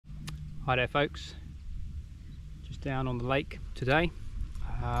Hi there folks, just down on the lake today,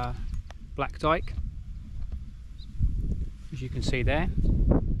 Black Dyke, as you can see there,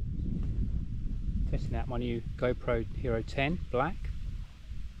 testing out my new GoPro Hero 10 Black.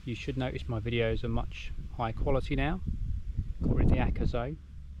 You should notice my videos are much higher quality now, got rid of the ACA.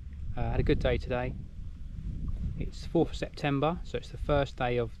 Had a good day today. It's 4th of September, so it's the first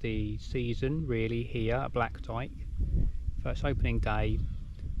day of the season really here at Black Dyke, first opening day.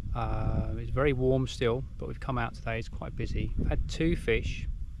 It's very warm still, but we've come out today, it's quite busy. I've had 2 fish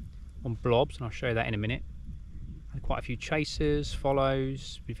on blobs, and I'll show you that in a minute. Had quite a few chasers,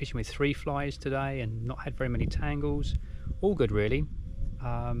 follows, been fishing with 3 flies today and not had very many tangles. All good really.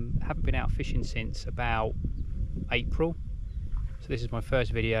 Haven't been out fishing since about April, so this is my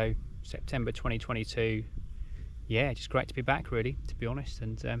first video, September 2022. Yeah, just great to be back really, to be honest,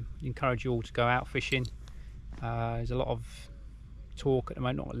 and encourage you all to go out fishing. There's a lot of talk at the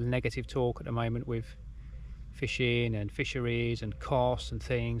moment, not negative talk at the moment, with fishing and fisheries and costs and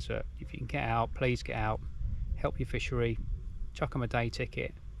things, but if you can get out, please get out, help your fishery, chuck them a day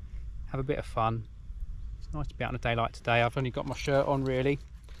ticket, have a bit of fun. It's nice to be out on a day like today. I've only got my shirt on really,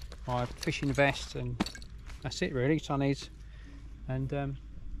 my fishing vest, and that's it really, sunnies, and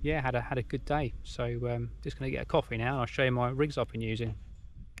yeah, had a good day. So just going to get a coffee now and I'll show you my rigs I've been using.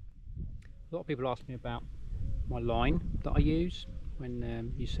 A lot of people ask me about my line that I use.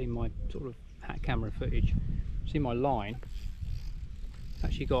 When you see my sort of hat camera footage, see my line, it's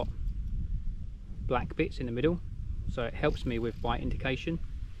actually got black bits in the middle, so it helps me with bite indication.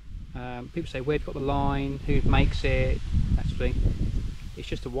 People say, where have you got the line, who makes it? Actually, it's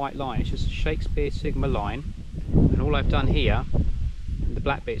just a white line, it's just a Shakespeare Sigma line, and all I've done here, the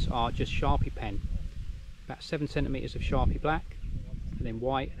black bits are just Sharpie pen, about 7 centimeters of Sharpie black, and then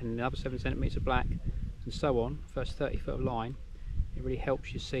white, and another 7 centimeters of black, and so on. First 30 foot of line. It really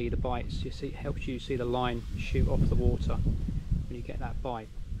helps you see the bites. It helps you see the line shoot off the water when you get that bite.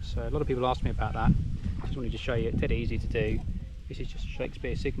 So a lot of people ask me about that. Just wanted to show you, it's dead easy to do. This is just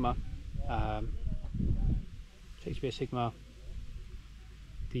Shakespeare Sigma.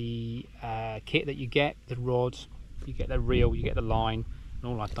 The kit that you get, the rod, you get the reel, you get the line, and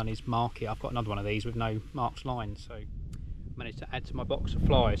all I've done is mark it. I've got another one of these with no marked line, so I managed to add to my box of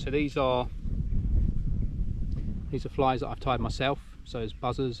flies. So these are flies that I've tied myself, so there's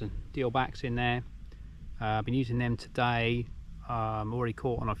buzzers and dealbacks in there. I've been using them today. Already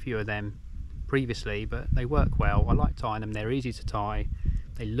caught on a few of them previously, but they work well. I like tying them, they're easy to tie,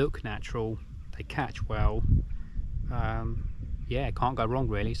 they look natural, they catch well. Yeah, can't go wrong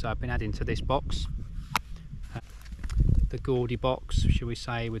really. So I've been adding to this box, the gaudy box, shall we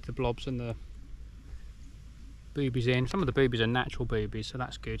say, with the blobs and the boobies in. Some of the boobies are natural boobies, so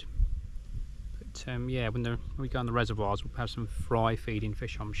that's good. Yeah, when we go on the reservoirs, we'll have some fry feeding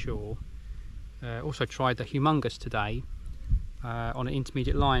fish, I'm sure. Also tried the humongous today on an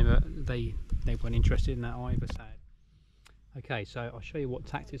intermediate line, but they weren't interested in that either, sad. Okay, so I'll show you what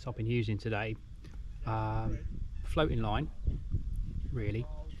tactics I've been using today. Floating line, really,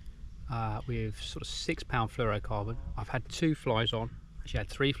 with sort of 6 pound fluorocarbon. I've had 2 flies on, actually had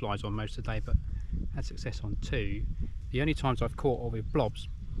 3 flies on most of the day, but had success on 2. The only times I've caught are with blobs.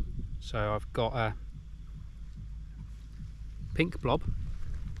 So I've got a pink blob.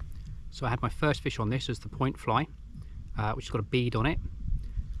 So I had my first fish on this as the point fly, which has got a bead on it.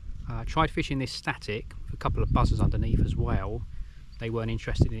 Tried fishing this static with a couple of buzzers underneath as well. They weren't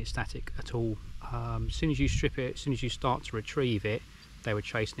interested in it static at all. As soon as you strip it, as soon as you start to retrieve it, they were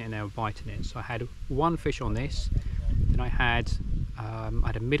chasing it and they were biting it. So I had 1 fish on this, then I had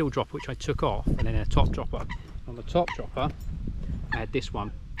a middle dropper which I took off, and then a top dropper. On the top dropper I had this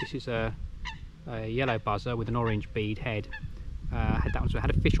one. This is a yellow buzzer with an orange bead head. I had that one, so I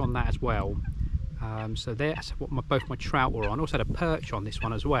had a fish on that as well. So that's what both my trout were on. I also had a perch on this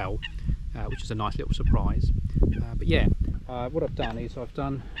one as well, which is a nice little surprise. But yeah, what I've done is I've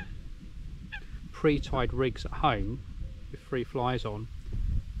done pre-tied rigs at home with 3 flies on.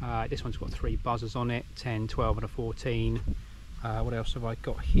 This one's got 3 buzzers on it, 10, 12 and a 14. What else have I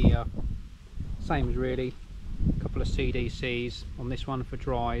got here? Same as really. A couple of CDCs on this one for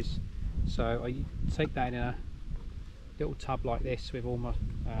dries. So I take that in a little tub like this with all my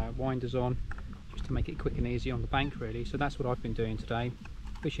winders on, just to make it quick and easy on the bank really. So that's what I've been doing today,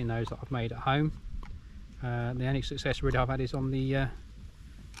 fishing those that I've made at home. The only success really I've had is on the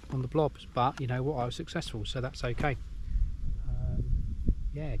blobs, but you know what, I was successful, so that's okay.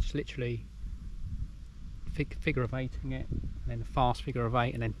 Yeah, just literally figure of eighting it, and then a fast figure of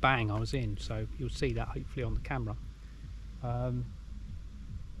 8, and then bang, I was in. So you'll see that hopefully on the camera.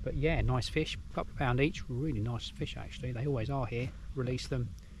 But yeah, nice fish, couple of pound each, really nice fish actually. They always are here. Release them,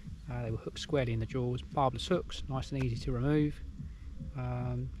 They were hooked squarely in the jaws, barbless hooks, nice and easy to remove.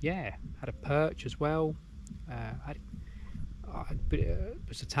 Yeah, had a perch as well. I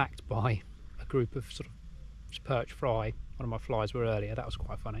was attacked by a group of sort of perch fry. One of my flies were earlier, that was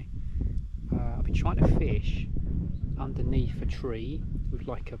quite funny. I've been trying to fish underneath a tree with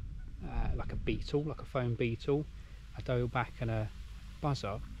like a beetle, like a foam beetle, a doeback and a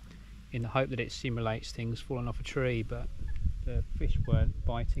buzzer, in the hope that it simulates things falling off a tree, but the fish weren't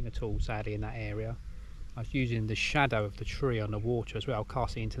biting at all, sadly, in that area. I was using the shadow of the tree on the water as well,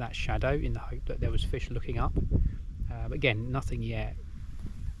 casting into that shadow in the hope that there was fish looking up. But again, nothing yet.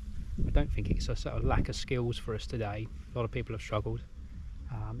 I don't think it's a sort of lack of skills for us today. A lot of people have struggled.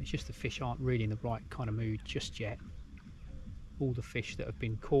 It's just the fish aren't really in the right kind of mood just yet. All the fish that have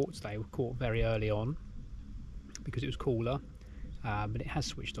been caught today were caught very early on because it was cooler, but it has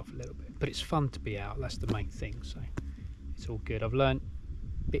switched off a little bit. But it's fun to be out, that's the main thing, so it's all good. I've learnt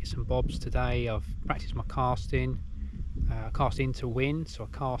bits and bobs today. I've practiced my casting. I cast into wind, so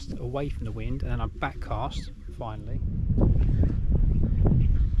I cast away from the wind, and then I back cast finally.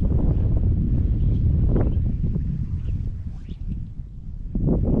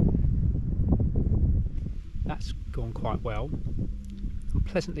 That's gone quite well. I'm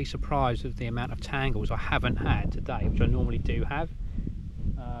pleasantly surprised with the amount of tangles I haven't had today, which I normally do have,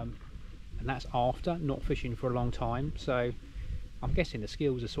 and that's after not fishing for a long time, so I'm guessing the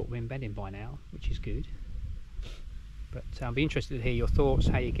skills are sort of embedding by now, which is good. But I'll be interested to hear your thoughts,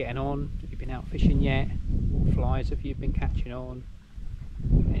 how you're getting on. Have you been out fishing yet? What flies have you been catching on?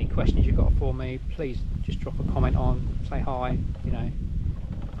 Any questions you've got for me, please just drop a comment on, say hi, you know.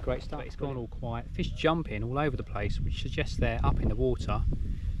 Great stuff. It's gone all quiet. Fish jumping all over the place, which suggests they're up in the water.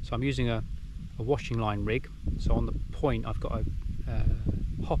 So I'm using a washing line rig. So on the point I've got a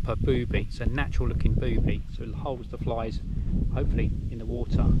hopper booby. It's a natural looking booby, so it holds the flies hopefully in the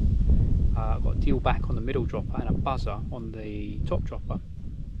water. I've got a deal back on the middle dropper and a buzzer on the top dropper.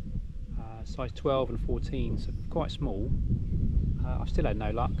 Size 12 and 14, so quite small. I've still had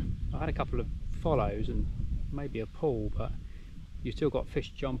no luck. I've had a couple of follows and maybe a pull, but you've still got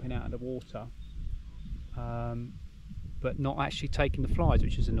fish jumping out of the water, but not actually taking the flies,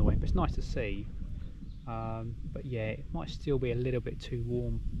 which is annoying, but it's nice to see. But yeah, it might still be a little bit too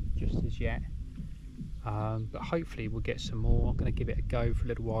warm just as yet, but hopefully we'll get some more. I'm going to give it a go for a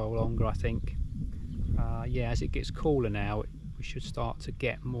little while longer, I think. Yeah, as it gets cooler now, we should start to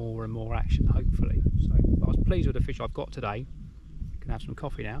get more and more action, hopefully. So I was pleased with the fish I've got today. Can have some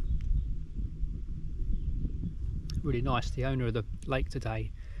coffee now. Really nice. The owner of the lake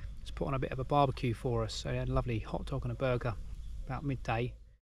today has put on a bit of a barbecue for us, so he had a lovely hot dog and a burger about midday.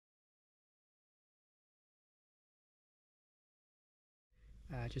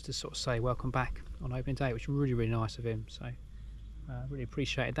 Just to sort of say welcome back on opening day, which was really nice of him, so really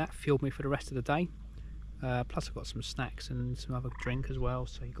appreciated that. Fueled me for the rest of the day, plus I've got some snacks and some other drink as well,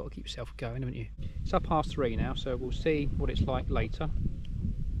 so you've got to keep yourself going, haven't you? It's 3:30 now, so we'll see what it's like later.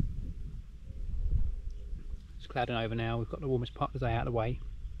 It's clouding over now. We've got the warmest part of the day out of the way,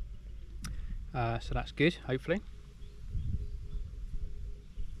 so that's good, hopefully.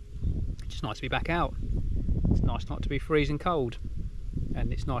 It's just nice to be back out. It's nice not to be freezing cold,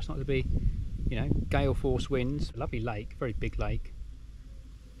 and it's nice not to be, you know, gale force winds. Lovely lake, very big lake.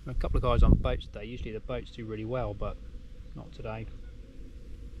 A couple of guys on boats today. Usually the boats do really well, but not today.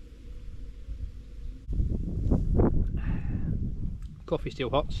 Coffee's still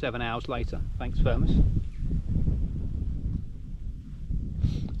hot 7 hours later, thanks Thermos.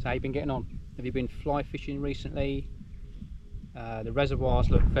 So how you been getting on? Have you been fly fishing recently? The reservoirs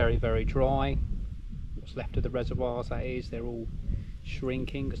look very dry. What's left of the reservoirs, that is, they're all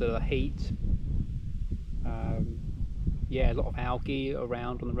shrinking because of the heat. Yeah, a lot of algae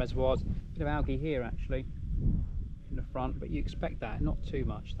around on the reservoirs. A bit of algae here actually in the front, but you expect that, not too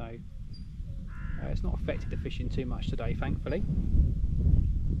much though. It's not affected the fishing too much today, thankfully.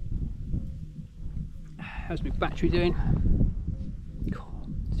 How's my battery doing?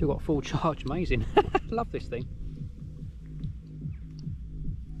 Still got full charge, amazing. Love this thing.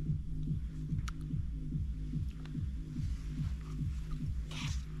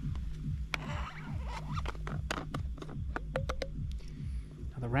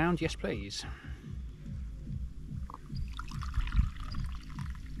 Another round, yes please.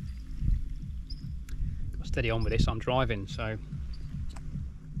 Got to steady on with this, I'm driving, so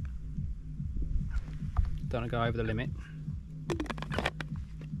don't want to go over the limit.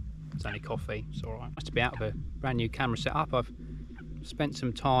 It's only coffee, it's alright. Nice to be out of a brand new camera setup. I've spent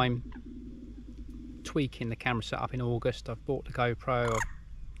some time tweaking the camera setup in August. I've bought the GoPro,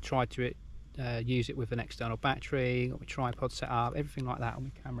 I've tried to use it with an external battery, got my tripod set up, everything like that on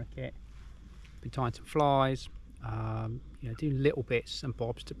my camera kit. Been tying some flies, you know, doing little bits and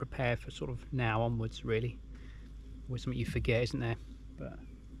bobs to prepare for sort of now onwards, really. Always something you forget, isn't there? But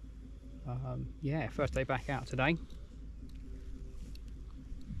yeah, first day back out today.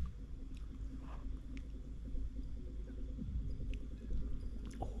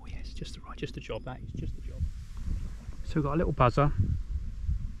 Oh yes, just a job, that is just a job. So we've got a little buzzer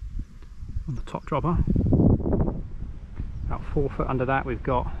on the top dropper. About 4 foot under that we've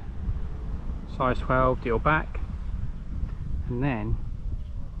got size 12 deal back, and then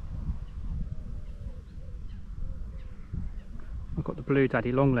I've got the Blue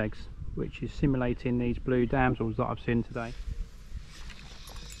Daddy long legs, which is simulating these blue damsels that I've seen today.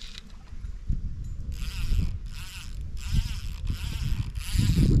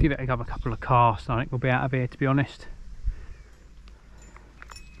 We'll give it another couple of casts, I think we'll be out of here, to be honest.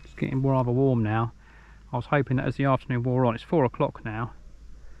 It's getting rather warm now. I was hoping that as the afternoon wore on, it's 4 o'clock now,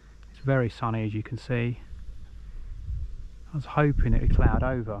 it's very sunny as you can see. I was hoping it would cloud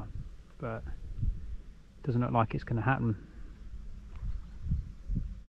over, but it doesn't look like it's going to happen.